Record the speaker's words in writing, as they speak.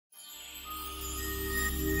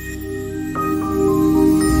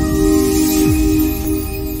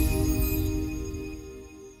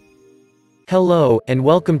Hello, and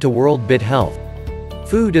welcome to World Bit Health.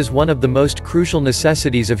 Food is one of the most crucial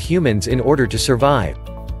necessities of humans in order to survive.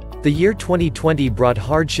 The year 2020 brought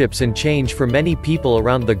hardships and change for many people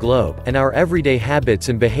around the globe, and our everyday habits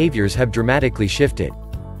and behaviors have dramatically shifted.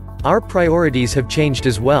 Our priorities have changed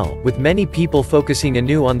as well, with many people focusing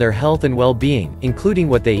anew on their health and well-being, including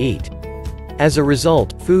what they eat. As a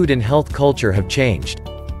result, food and health culture have changed.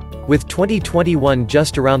 With 2021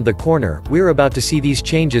 just around the corner, we're about to see these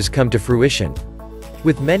changes come to fruition.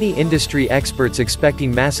 With many industry experts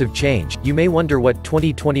expecting massive change, you may wonder what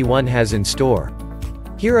 2021 has in store.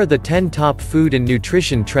 Here are the 10 top food and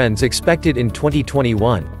nutrition trends expected in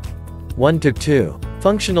 2021. 1 to 2.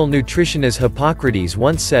 Functional nutrition. As Hippocrates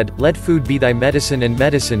once said, "Let food be thy medicine and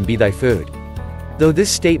medicine be thy food." Though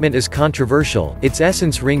this statement is controversial, its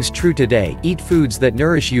essence rings true today: eat foods that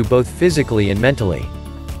nourish you both physically and mentally.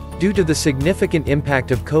 Due to the significant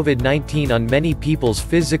impact of COVID-19 on many people's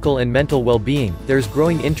physical and mental well-being, there's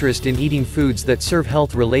growing interest in eating foods that serve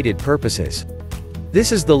health-related purposes.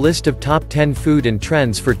 This is the list of top 10 food and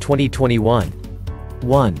trends for 2021.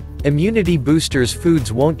 1. Immunity boosters.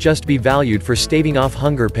 Foods won't just be valued for staving off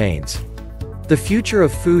hunger pains. The future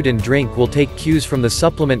of food and drink will take cues from the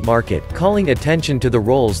supplement market, calling attention to the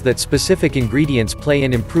roles that specific ingredients play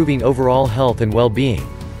in improving overall health and well-being.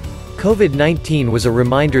 COVID-19 was a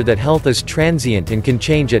reminder that health is transient and can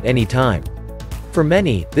change at any time. For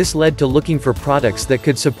many, this led to looking for products that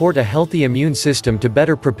could support a healthy immune system to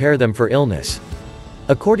better prepare them for illness.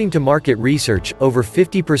 According to market research, over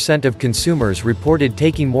 50% of consumers reported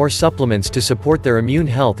taking more supplements to support their immune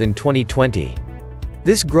health in 2020.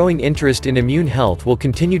 This growing interest in immune health will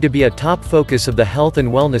continue to be a top focus of the health and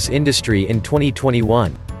wellness industry in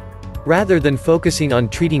 2021. Rather than focusing on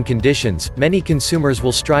treating conditions, many consumers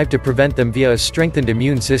will strive to prevent them via a strengthened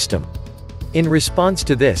immune system. In response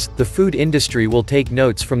to this, the food industry will take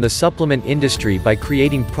notes from the supplement industry by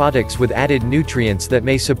creating products with added nutrients that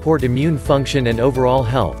may support immune function and overall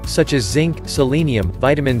health, such as zinc, selenium,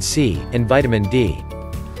 vitamin C, and vitamin D.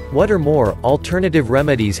 What or more, alternative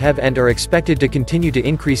remedies have and are expected to continue to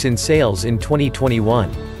increase in sales in 2021.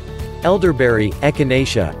 Elderberry,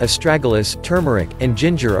 echinacea, astragalus, turmeric, and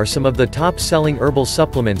ginger are some of the top-selling herbal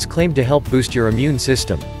supplements claimed to help boost your immune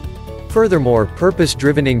system. Furthermore,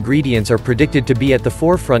 purpose-driven ingredients are predicted to be at the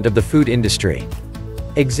forefront of the food industry.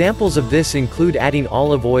 Examples of this include adding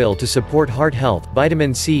olive oil to support heart health,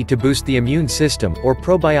 vitamin C to boost the immune system, or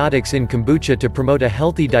probiotics in kombucha to promote a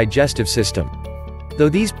healthy digestive system. Though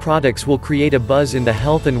these products will create a buzz in the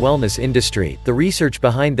health and wellness industry, the research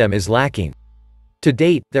behind them is lacking. To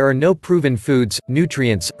date, there are no proven foods,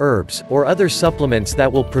 nutrients, herbs, or other supplements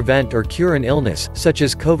that will prevent or cure an illness, such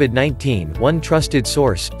as COVID-19. 1 trusted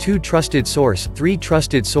source, 2 trusted source, 3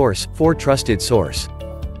 trusted source, 4 trusted source.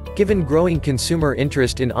 Given growing consumer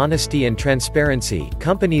interest in honesty and transparency,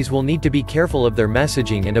 companies will need to be careful of their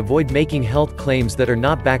messaging and avoid making health claims that are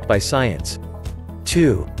not backed by science.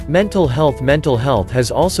 2. Mental health. Mental health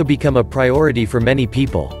has also become a priority for many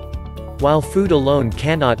people. While food alone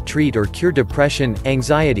cannot treat or cure depression,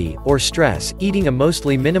 anxiety, or stress, eating a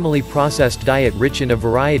mostly minimally processed diet rich in a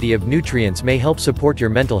variety of nutrients may help support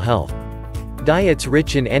your mental health. Diets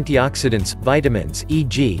rich in antioxidants, vitamins,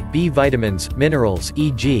 e.g., B vitamins, minerals,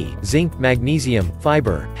 e.g., zinc, magnesium,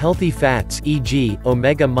 fiber, healthy fats, e.g.,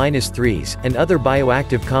 omega-3s, and other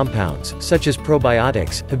bioactive compounds, such as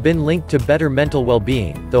probiotics, have been linked to better mental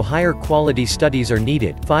well-being, though higher quality studies are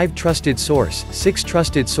needed. 5 trusted source, 6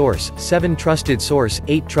 trusted source, 7 trusted source,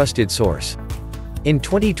 8 trusted source. In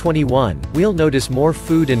 2021, we'll notice more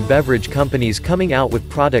food and beverage companies coming out with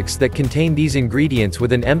products that contain these ingredients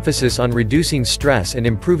with an emphasis on reducing stress and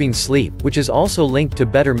improving sleep, which is also linked to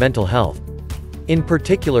better mental health. In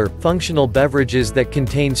particular, functional beverages that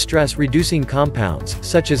contain stress-reducing compounds,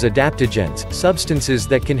 such as adaptogens, substances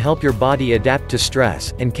that can help your body adapt to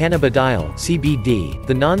stress, and cannabidiol, CBD,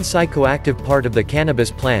 the non-psychoactive part of the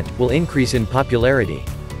cannabis plant, will increase in popularity.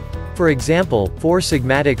 For example, 4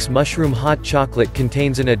 Sigmatics mushroom hot chocolate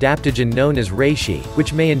contains an adaptogen known as reishi,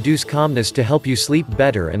 which may induce calmness to help you sleep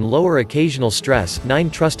better and lower occasional stress. 9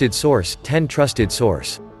 trusted source, 10 trusted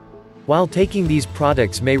source. While taking these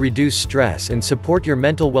products may reduce stress and support your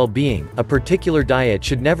mental well-being, a particular diet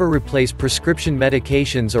should never replace prescription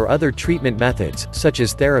medications or other treatment methods, such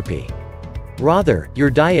as therapy. Rather, your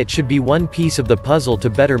diet should be one piece of the puzzle to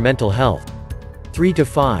better mental health. 3 to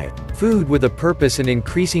 5. Food with a purpose. An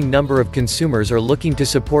increasing number of consumers are looking to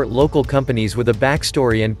support local companies with a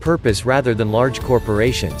backstory and purpose rather than large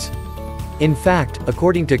corporations. In fact,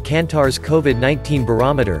 according to Kantar's COVID-19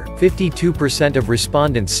 barometer, 52% of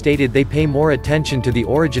respondents stated they pay more attention to the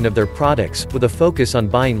origin of their products, with a focus on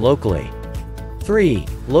buying locally. 3.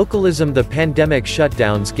 Localism. The pandemic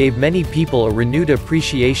shutdowns gave many people a renewed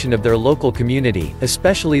appreciation of their local community,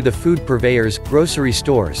 especially the food purveyors, grocery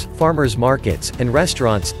stores, farmers markets, and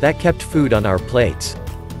restaurants that kept food on our plates.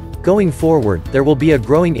 Going forward, there will be a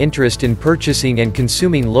growing interest in purchasing and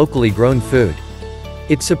consuming locally grown food.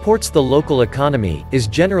 It supports the local economy, is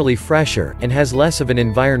generally fresher, and has less of an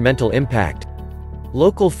environmental impact.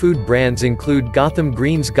 Local food brands include Gotham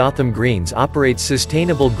Greens. Gotham Greens operates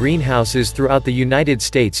sustainable greenhouses throughout the United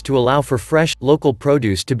States to allow for fresh, local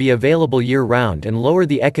produce to be available year-round and lower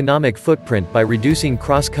the economic footprint by reducing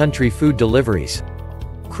cross-country food deliveries.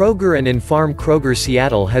 Kroger and Infarm. Kroger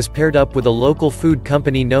Seattle has paired up with a local food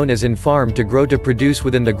company known as Infarm to grow to produce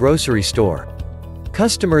within the grocery store.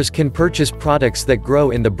 Customers can purchase products that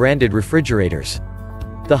grow in the branded refrigerators.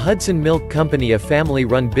 The Hudson Milk Company, a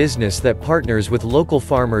family-run business that partners with local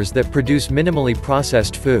farmers that produce minimally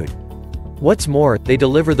processed food. What's more, they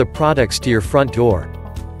deliver the products to your front door.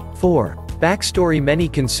 4. Backstory. Many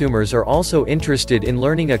consumers are also interested in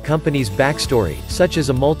learning a company's backstory, such as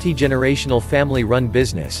a multi-generational family-run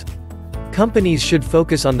business. Companies should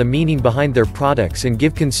focus on the meaning behind their products and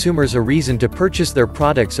give consumers a reason to purchase their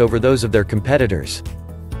products over those of their competitors.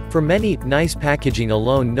 For many, nice packaging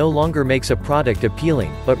alone no longer makes a product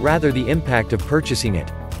appealing, but rather the impact of purchasing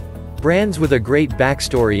it. Brands with a great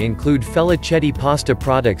backstory include Felicetti Pasta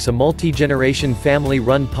Products, a multi-generation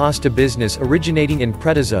family-run pasta business originating in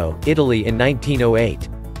Predazzo, Italy in 1908.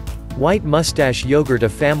 White Mustache Yogurt, a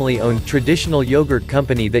family-owned traditional yogurt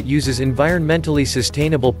company that uses environmentally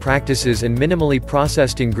sustainable practices and minimally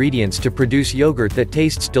processed ingredients to produce yogurt that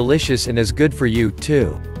tastes delicious and is good for you,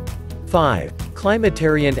 too. 5.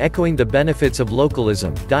 Climatarian. Echoing the benefits of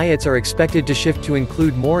localism, diets are expected to shift to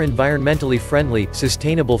include more environmentally friendly,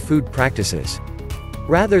 sustainable food practices.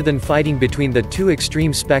 Rather than fighting between the two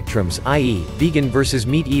extreme spectrums, i.e., vegan versus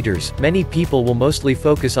meat eaters, many people will mostly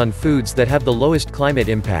focus on foods that have the lowest climate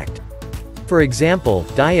impact. For example,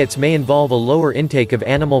 diets may involve a lower intake of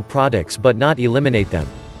animal products but not eliminate them.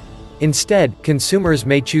 Instead, consumers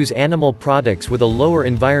may choose animal products with a lower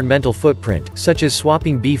environmental footprint, such as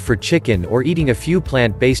swapping beef for chicken or eating a few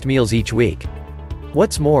plant-based meals each week.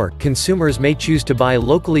 What's more, consumers may choose to buy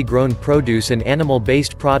locally grown produce and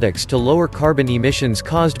animal-based products to lower carbon emissions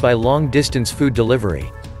caused by long-distance food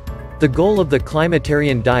delivery. The goal of the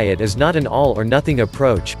climatarian diet is not an all-or-nothing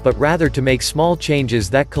approach, but rather to make small changes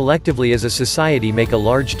that collectively as a society make a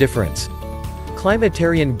large difference.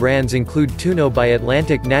 Climatarian brands include Tuno by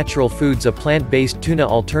Atlantic Natural Foods, a plant-based tuna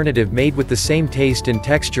alternative made with the same taste and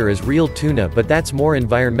texture as real tuna but that's more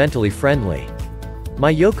environmentally friendly.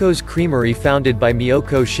 Miyoko's Creamery. Founded by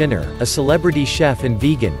Miyoko Shinner, a celebrity chef and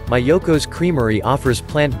vegan, Miyoko's Creamery offers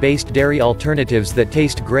plant-based dairy alternatives that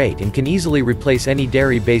taste great and can easily replace any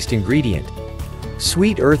dairy-based ingredient.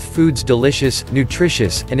 Sweet Earth Foods. Delicious,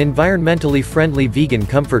 nutritious, and environmentally friendly vegan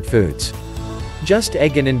comfort foods. Just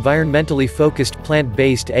Egg, an environmentally focused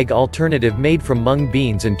plant-based egg alternative made from mung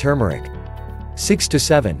beans and turmeric. 6 to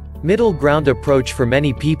 7. Middle ground approach. For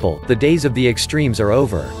many people, the days of the extremes are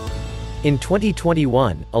over. In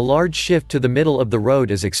 2021, a large shift to the middle of the road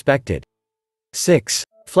is expected. 6.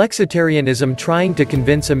 Flexitarianism. Trying to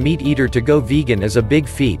convince a meat eater to go vegan is a big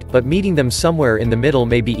feat, but meeting them somewhere in the middle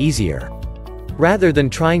may be easier. Rather than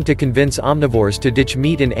trying to convince omnivores to ditch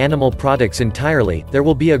meat and animal products entirely, there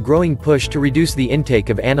will be a growing push to reduce the intake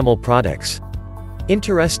of animal products.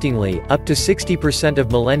 Interestingly, up to 60% of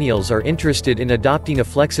millennials are interested in adopting a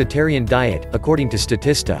flexitarian diet, according to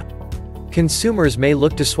Statista. Consumers may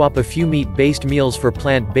look to swap a few meat-based meals for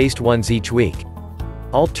plant-based ones each week.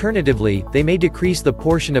 Alternatively, they may decrease the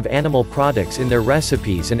portion of animal products in their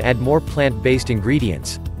recipes and add more plant-based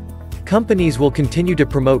ingredients. Companies will continue to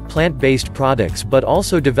promote plant-based products but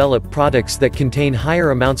also develop products that contain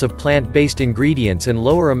higher amounts of plant-based ingredients and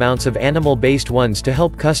lower amounts of animal-based ones to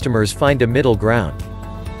help customers find a middle ground.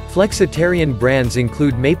 Flexitarian brands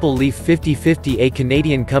include Maple Leaf 50/50, a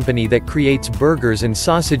Canadian company that creates burgers and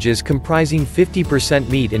sausages comprising 50%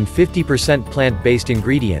 meat and 50% plant-based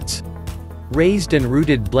ingredients. Raised and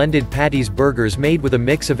Rooted blended patties, burgers made with a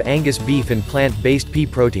mix of Angus beef and plant-based pea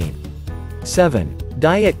protein. 7.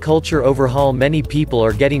 Diet culture overhaul. Many people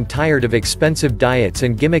are getting tired of expensive diets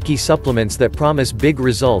and gimmicky supplements that promise big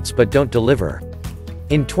results but don't deliver.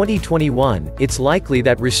 In 2021, it's likely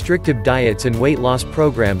that restrictive diets and weight loss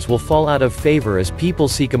programs will fall out of favor as people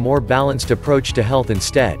seek a more balanced approach to health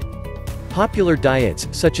instead. Popular diets,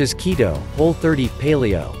 such as keto, Whole30,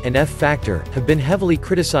 paleo, and F-Factor, have been heavily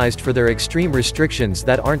criticized for their extreme restrictions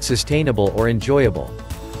that aren't sustainable or enjoyable.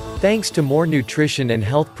 Thanks to more nutrition and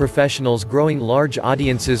health professionals growing large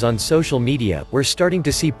audiences on social media, we're starting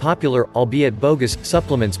to see popular, albeit bogus,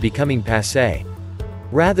 supplements becoming passé.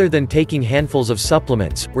 Rather than taking handfuls of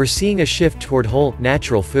supplements, we're seeing a shift toward whole,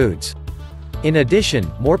 natural foods. In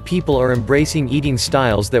addition, more people are embracing eating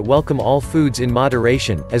styles that welcome all foods in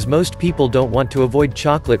moderation, as most people don't want to avoid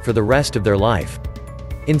chocolate for the rest of their life.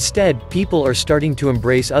 Instead, people are starting to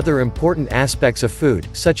embrace other important aspects of food,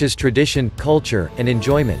 such as tradition, culture, and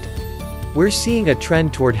enjoyment. We're seeing a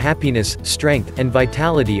trend toward happiness, strength, and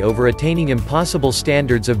vitality over attaining impossible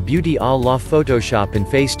standards of beauty à la Photoshop and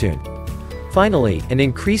Facetune. Finally, an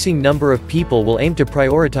increasing number of people will aim to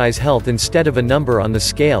prioritize health instead of a number on the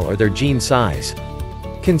scale or their gene size.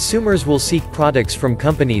 Consumers will seek products from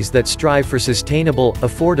companies that strive for sustainable,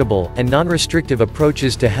 affordable, and non-restrictive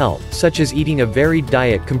approaches to health, such as eating a varied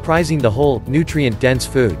diet comprising the whole, nutrient-dense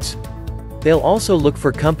foods. They'll also look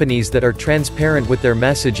for companies that are transparent with their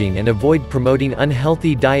messaging and avoid promoting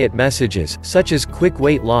unhealthy diet messages, such as quick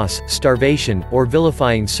weight loss, starvation, or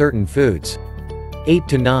vilifying certain foods. 8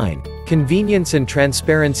 to 9. Convenience and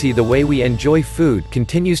transparency. The way we enjoy food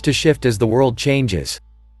continues to shift as the world changes.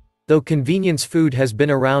 Though convenience food has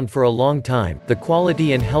been around for a long time, the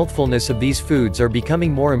quality and healthfulness of these foods are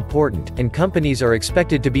becoming more important, and companies are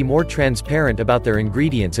expected to be more transparent about their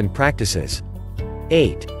ingredients and practices.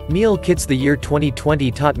 8. Meal kits. The year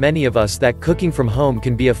 2020 taught many of us that cooking from home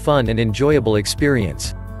can be a fun and enjoyable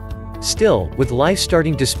experience. Still, with life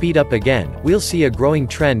starting to speed up again, we'll see a growing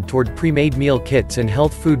trend toward pre-made meal kits and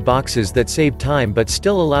health food boxes that save time but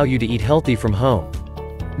still allow you to eat healthy from home.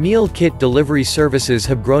 Meal kit delivery services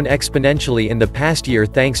have grown exponentially in the past year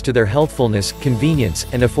thanks to their healthfulness, convenience,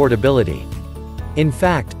 and affordability. In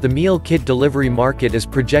fact, the meal kit delivery market is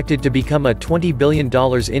projected to become a $20 billion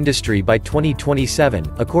industry by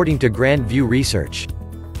 2027, according to Grand View Research.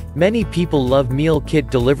 Many people love meal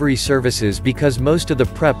kit delivery services because most of the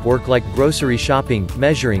prep work like grocery shopping,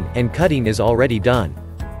 measuring, and cutting is already done.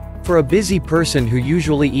 For a busy person who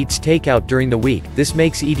usually eats takeout during the week, this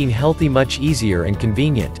makes eating healthy much easier and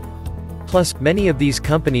convenient. Plus, many of these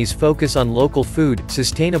companies focus on local food,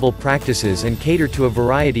 sustainable practices and cater to a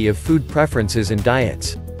variety of food preferences and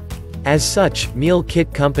diets. As such, meal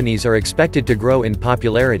kit companies are expected to grow in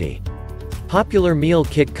popularity. Popular meal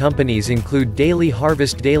kit companies include Daily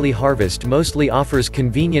Harvest. Daily Harvest mostly offers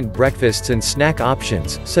convenient breakfasts and snack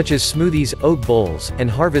options, such as smoothies, oat bowls,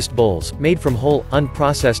 and harvest bowls, made from whole,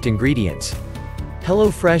 unprocessed ingredients.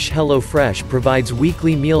 HelloFresh. HelloFresh provides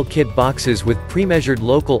weekly meal kit boxes with pre-measured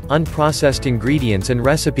local, unprocessed ingredients and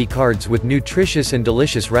recipe cards with nutritious and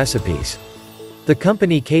delicious recipes. The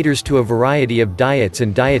company caters to a variety of diets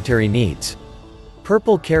and dietary needs.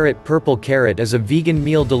 Purple Carrot. Purple Carrot is a vegan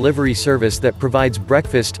meal delivery service that provides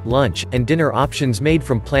breakfast, lunch, and dinner options made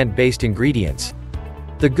from plant-based ingredients.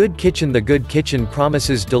 The Good Kitchen. The Good Kitchen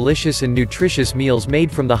promises delicious and nutritious meals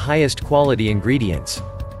made from the highest quality ingredients.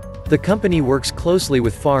 The company works closely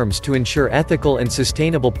with farms to ensure ethical and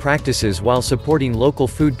sustainable practices while supporting local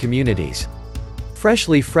food communities.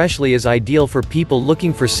 Freshly. Freshly is ideal for people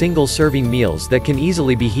looking for single-serving meals that can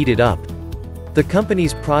easily be heated up. The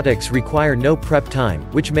company's products require no prep time,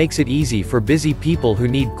 which makes it easy for busy people who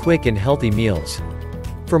need quick and healthy meals.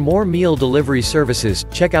 For more meal delivery services,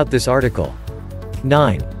 check out this article.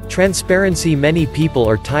 9. Transparency. Many people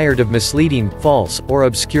are tired of misleading, false, or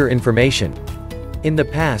obscure information. In the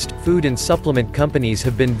past, food and supplement companies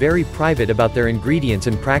have been very private about their ingredients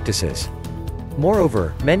and practices.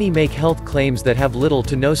 Moreover, many make health claims that have little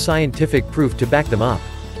to no scientific proof to back them up.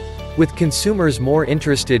 With consumers more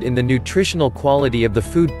interested in the nutritional quality of the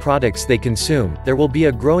food products they consume, there will be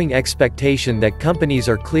a growing expectation that companies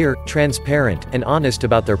are clear, transparent, and honest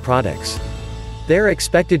about their products. They're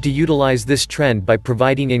expected to utilize this trend by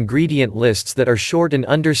providing ingredient lists that are short and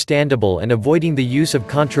understandable and avoiding the use of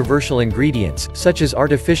controversial ingredients, such as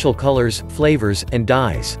artificial colors, flavors, and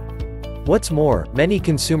dyes. What's more, many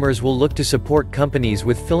consumers will look to support companies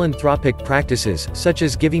with philanthropic practices, such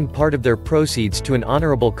as giving part of their proceeds to an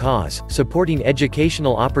honorable cause, supporting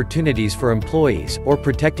educational opportunities for employees, or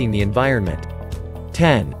protecting the environment.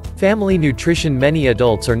 10. Family nutrition. Many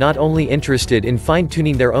adults are not only interested in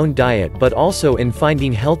fine-tuning their own diet but also in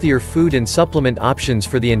finding healthier food and supplement options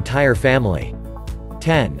for the entire family.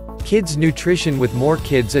 10. Kids nutrition. With more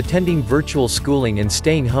kids attending virtual schooling and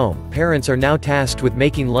staying home, parents are now tasked with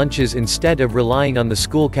making lunches instead of relying on the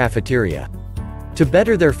school cafeteria. To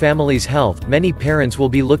better their family's health, many parents will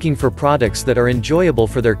be looking for products that are enjoyable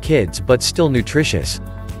for their kids but still nutritious.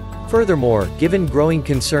 Furthermore, given growing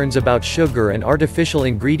concerns about sugar and artificial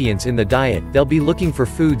ingredients in the diet, they'll be looking for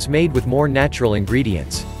foods made with more natural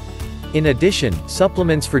ingredients. In addition,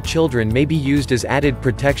 supplements for children may be used as added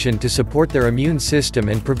protection to support their immune system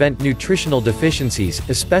and prevent nutritional deficiencies,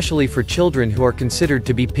 especially for children who are considered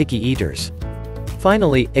to be picky eaters.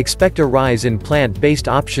 Finally, expect a rise in plant-based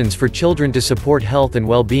options for children to support health and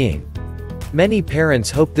well-being. Many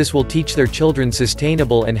parents hope this will teach their children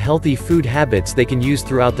sustainable and healthy food habits they can use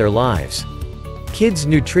throughout their lives. Kids'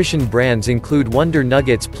 nutrition brands include Wonder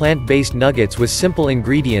Nuggets, plant-based nuggets with simple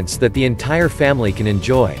ingredients that the entire family can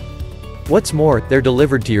enjoy. What's more, they're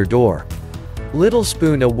delivered to your door. Little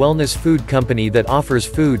Spoon, a wellness food company that offers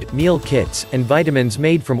food, meal kits, and vitamins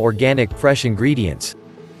made from organic, fresh ingredients.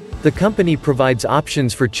 The company provides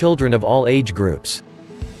options for children of all age groups.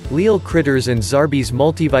 Leel Critters and Zarbee's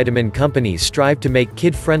multivitamin companies strive to make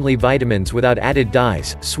kid-friendly vitamins without added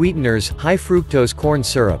dyes, sweeteners, high-fructose corn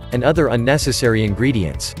syrup, and other unnecessary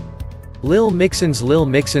ingredients. Lil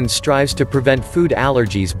Mixins strives to prevent food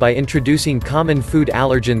allergies by introducing common food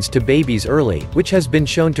allergens to babies early, which has been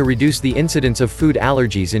shown to reduce the incidence of food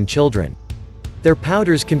allergies in children. Their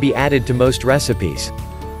powders can be added to most recipes.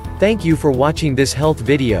 Thank you for watching this health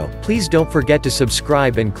video. Please don't forget to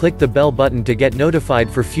subscribe and click the bell button to get notified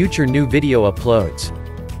for future new video uploads.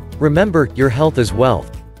 Remember, your health is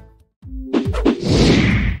wealth.